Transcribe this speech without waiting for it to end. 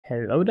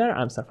Hello there,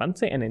 I'm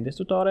Serfancy, and in this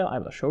tutorial I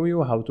will show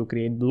you how to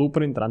create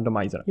Blueprint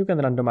Randomizer. You can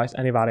randomize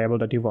any variable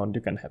that you want. You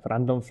can have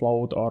random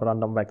float or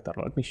random vector.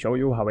 Let me show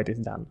you how it is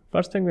done.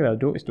 First thing we will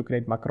do is to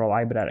create macro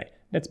library.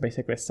 That's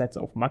basically sets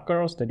of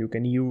macros that you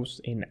can use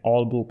in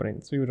all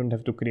blueprints. So you don't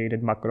have to create a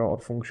macro or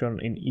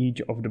function in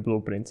each of the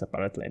blueprints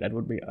separately. That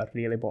would be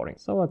really boring.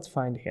 So let's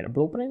find here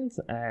blueprints,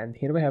 and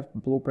here we have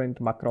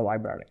blueprint macro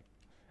library.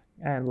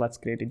 And let's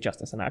create it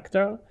just as an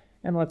actor,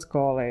 and let's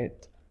call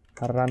it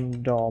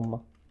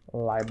random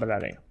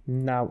library.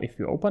 Now if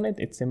you open it,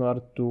 it's similar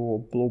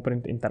to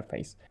blueprint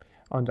interface.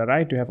 On the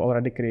right you have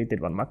already created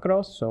one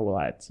macro, so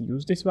let's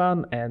use this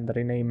one and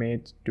rename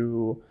it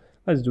to,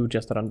 let's do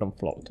just random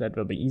float. That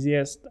will be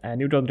easiest, and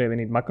you don't really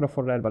need macro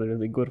for that, but it will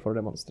be good for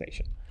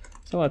demonstration.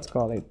 So let's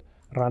call it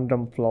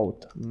random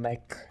float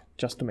mech,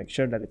 just to make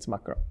sure that it's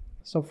macro.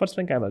 So first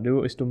thing I will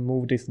do is to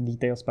move this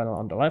details panel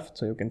on the left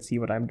so you can see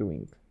what I'm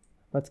doing.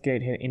 Let's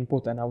create here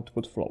input and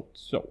output float.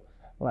 So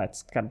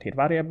let's cut here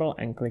variable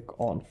and click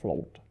on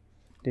float.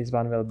 This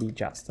one will be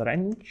just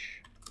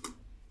range,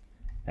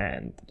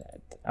 and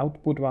that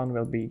output one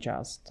will be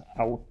just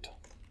out.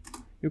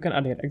 You can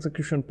add here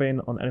execution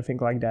pin on anything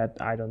like that.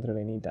 I don't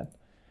really need that.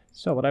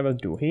 So what I will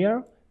do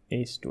here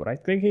is to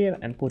right click here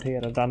and put here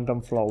a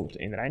random float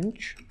in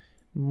range,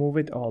 move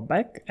it all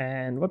back,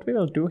 and what we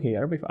will do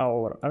here with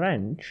our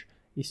range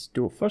is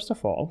to first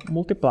of all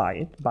multiply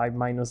it by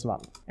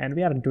 -1, and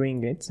we are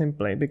doing it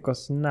simply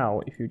because now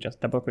if you just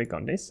double click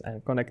on this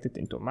and connect it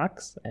into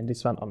max and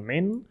this one on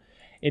min,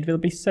 it will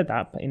be set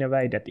up in a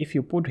way that if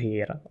you put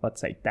here,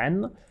 let's say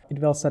 10, it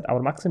will set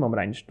our maximum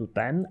range to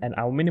 10 and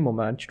our minimum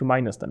range to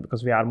 -10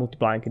 because we are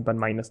multiplying it by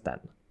 -10.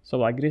 So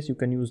like this you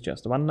can use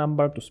just one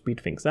number to speed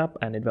things up,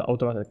 and it will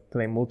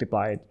automatically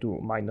multiply it to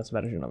minus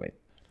version of it.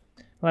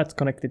 Let's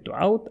connect it to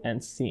out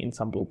and see in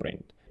some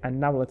blueprint.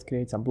 And now let's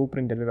create some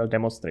blueprint that we will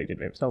demonstrate it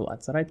with. So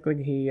let's right click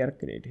here,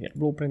 create here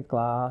blueprint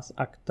class,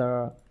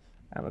 actor,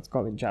 and let's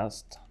call it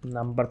just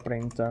number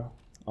printer.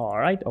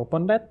 Alright,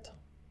 open that.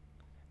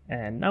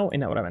 And now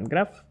in our event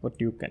graph,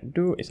 what you can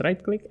do is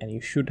right click and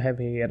you should have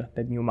here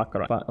the new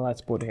macro. But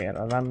let's put here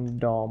a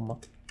random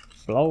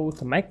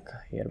float mech.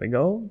 Here we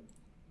go.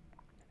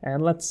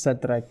 And let's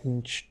set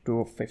range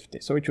to 50.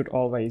 So it should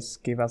always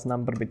give us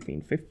number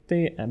between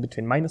 50 and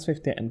between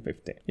 -50 and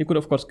 50. You could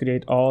of course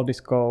create all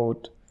this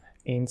code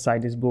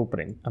inside this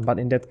blueprint, but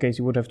in that case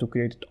you would have to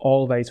create it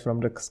always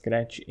from the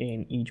scratch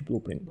in each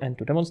blueprint. And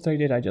to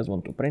demonstrate it, I just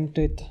want to print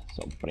it.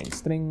 So print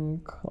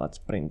string, let's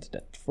print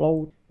that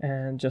float,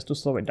 and just to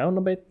slow it down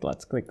a bit,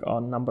 let's click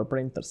on number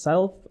printer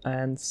self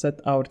and set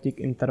our tick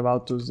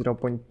interval to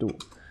 0.2.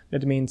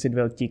 That means it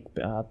will tick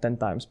 10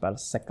 times per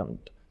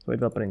second, so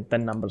it will print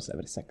 10 numbers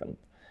every second.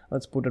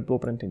 Let's put the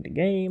blueprint in the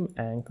game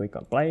and click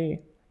on play,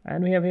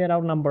 and we have here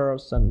our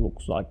numbers, and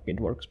looks like it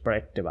works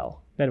pretty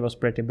well. That was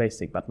pretty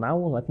basic, but now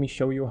let me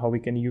show you how we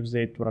can use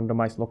it to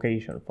randomize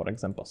location, for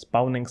example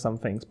spawning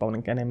something,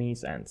 spawning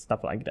enemies and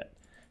stuff like that.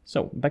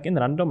 So back in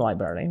the random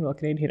library, we'll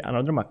create here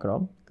another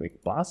macro,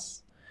 click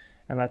plus,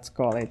 and let's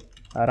call it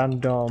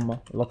random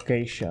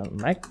location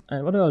mech.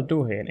 And what I'll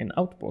do here in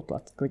output,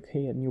 let's click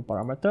here new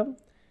parameter,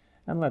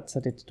 and let's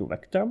set it to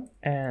vector,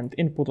 and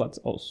input let's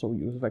also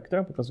use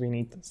vector because we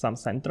need some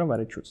center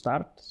where it should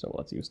start, so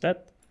let's use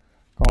that.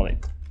 Call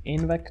it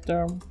in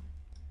vector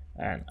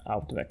and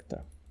out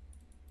vector.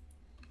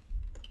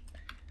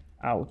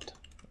 Out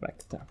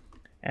vector.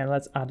 And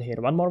let's add here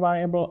one more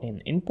variable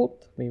in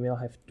input. We will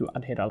have to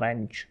add here a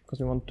range because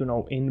we want to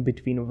know in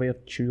between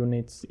which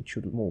units it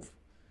should move.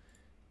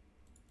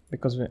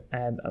 Because we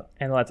add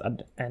and let's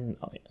add and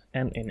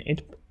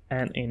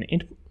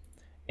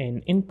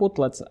in input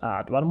let's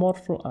add one more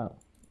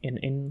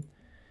in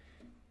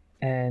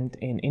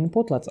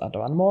input let's add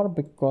one more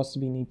because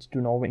we need to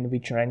know in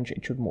which range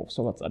it should move.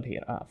 So let's add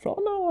here a float.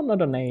 No,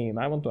 not a name.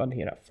 I want to add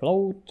here a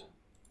float.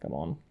 Come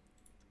on.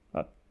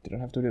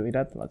 Didn't have to delete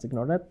that, let's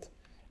ignore that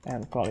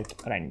and call it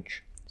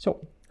range.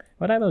 So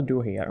what I will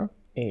do here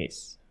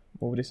is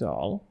move this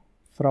all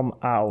from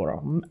our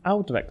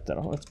out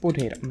vector. Let's put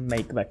here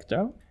make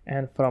vector,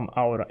 and from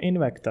our in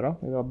vector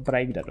we will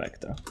break that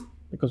vector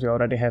because we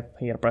already have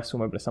here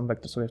presumably some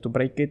vector, so we have to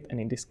break it, and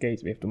in this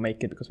case we have to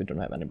make it because we don't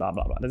have any blah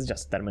blah blah. That's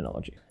just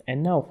terminology.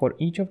 And now for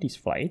each of these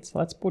flights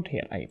let's put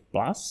here a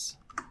plus,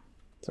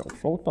 so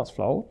float plus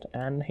float,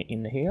 and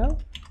in here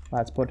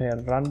let's put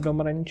here random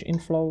range in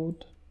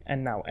float.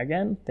 And now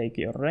again, take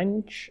your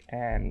range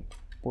and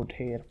put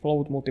here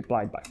float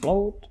multiplied by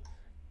float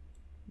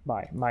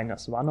by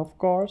 -1 of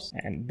course.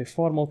 And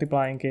before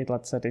multiplying it,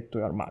 let's set it to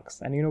your max.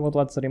 And you know what,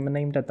 let's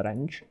rename that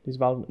range. This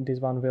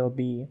one will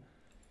be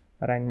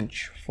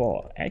range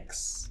for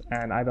x,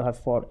 and I will have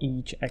for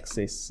each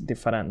axis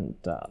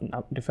different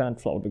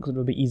float because it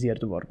will be easier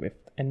to work with.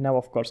 And now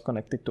of course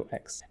connect it to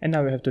x. And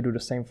now we have to do the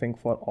same thing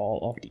for all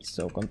of these.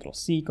 So Ctrl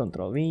C,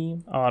 Ctrl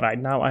V. Alright,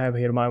 now I have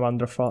here my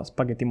wonderful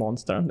spaghetti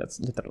monster.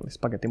 That's literally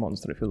spaghetti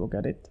monster if you look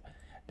at it.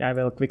 I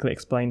will quickly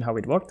explain how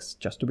it works,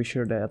 just to be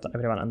sure that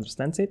everyone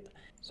understands it.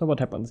 So what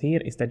happens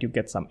here is that you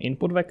get some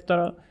input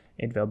vector,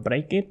 it will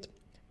break it,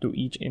 to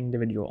each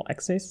individual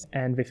axis,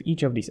 and with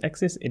each of these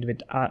axes it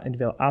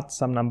will add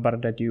some number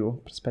that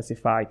you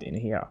specified in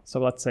here. So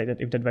let's say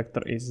that if that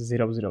vector is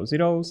 0, 0,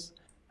 zeros,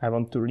 I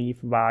want to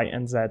leave y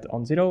and z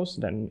on zeros,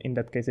 then in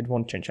that case it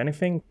won't change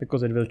anything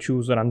because it will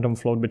choose a random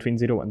float between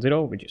 0 and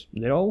 0, which is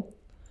 0.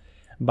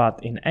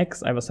 But in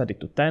x I will set it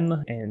to 10,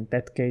 and in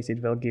that case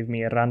it will give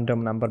me a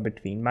random number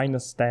between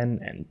 -10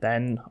 and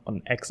 10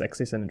 on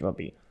x-axis, and it will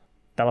be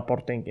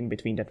teleporting in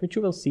between that, which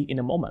you will see in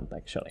a moment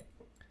actually.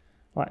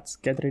 Let's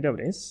get rid of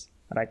this.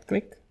 Right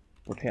click,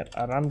 put here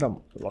a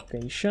random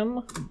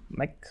location,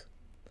 mech,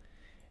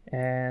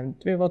 and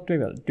what we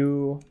will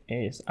do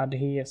is add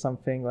here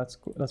something. Let's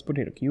put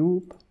here a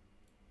cube.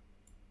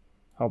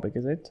 How big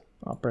is it?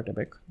 Oh, pretty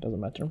big, doesn't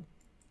matter.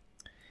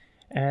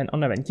 And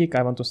on event kick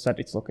I want to set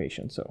its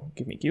location, so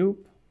give me cube,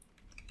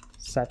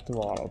 set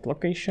world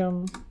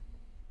location,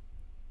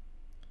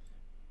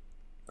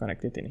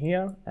 connect it in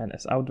here, and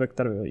as out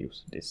vector we will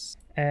use this.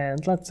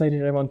 And let's say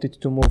that I want it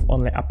to move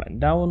only up and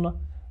down,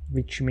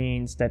 which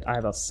means that I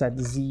will set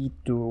z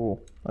to,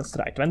 let's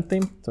try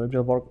 20, so it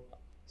will work.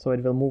 So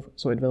it will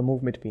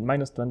move between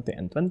 -20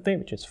 and 20,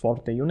 which is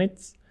 40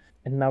 units.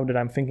 And now that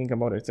I'm thinking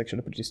about it, it's actually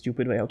a pretty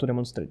stupid way how to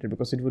demonstrate it,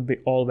 because it would be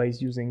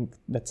always using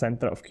that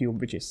center of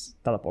cube, which is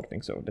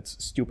teleporting, so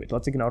that's stupid.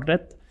 Let's ignore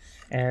that.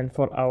 And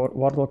for our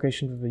world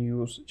location, we will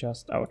use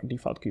just our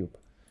default cube.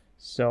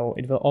 So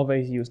it will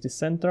always use this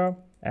center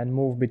and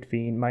move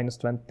between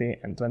 -20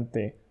 and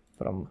 20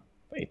 from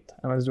 8.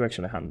 And let's do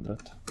actually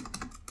 100.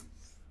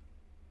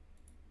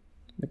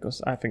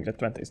 Because I think that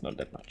 20 is not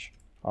that much.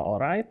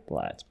 Alright,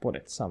 let's put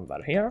it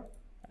somewhere here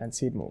and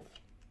see it move.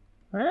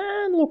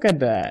 And look at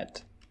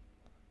that.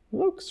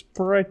 Looks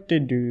pretty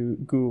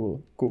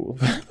cool.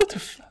 What the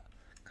fuck?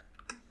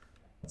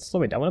 Let's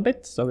slow it down a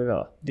bit. So we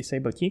will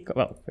disable key.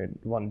 Well, we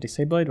won't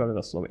disable it, but we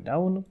will slow it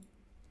down.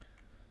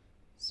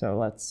 So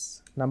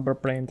let's number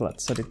print.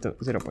 Let's set it to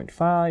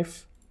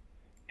 0.5.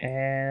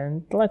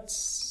 And let's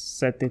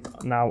set it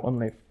now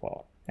only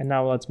for. And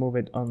now let's move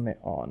it only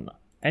on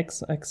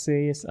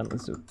x-axis, and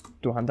let's do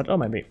 200 or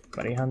maybe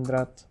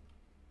 300.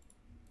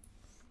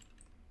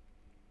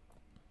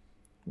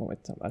 Move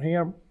it somewhere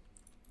here.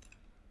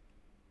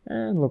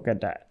 And look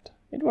at that.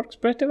 It works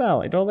pretty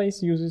well. It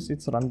always uses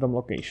its random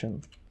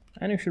location.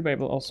 And you should be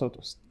able also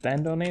to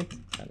stand on it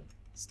and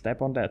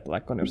step on that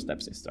like on your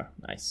stepsister.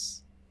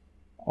 Nice.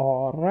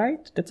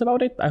 Alright, that's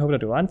about it. I hope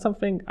that you learned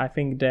something. I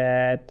think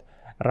that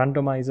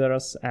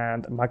randomizers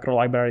and macro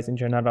libraries in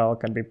general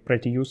can be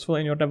pretty useful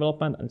in your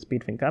development and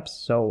speed things up,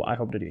 so I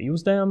hope that you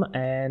use them.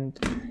 And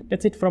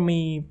that's it from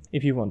me.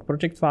 If you want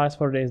project files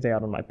for this, they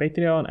are on my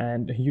Patreon,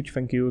 and a huge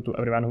thank you to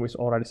everyone who is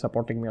already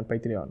supporting me on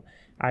Patreon.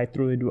 I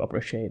truly do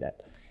appreciate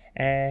that.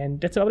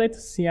 And that's about it.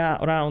 See ya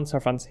around.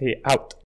 Sarfancy out.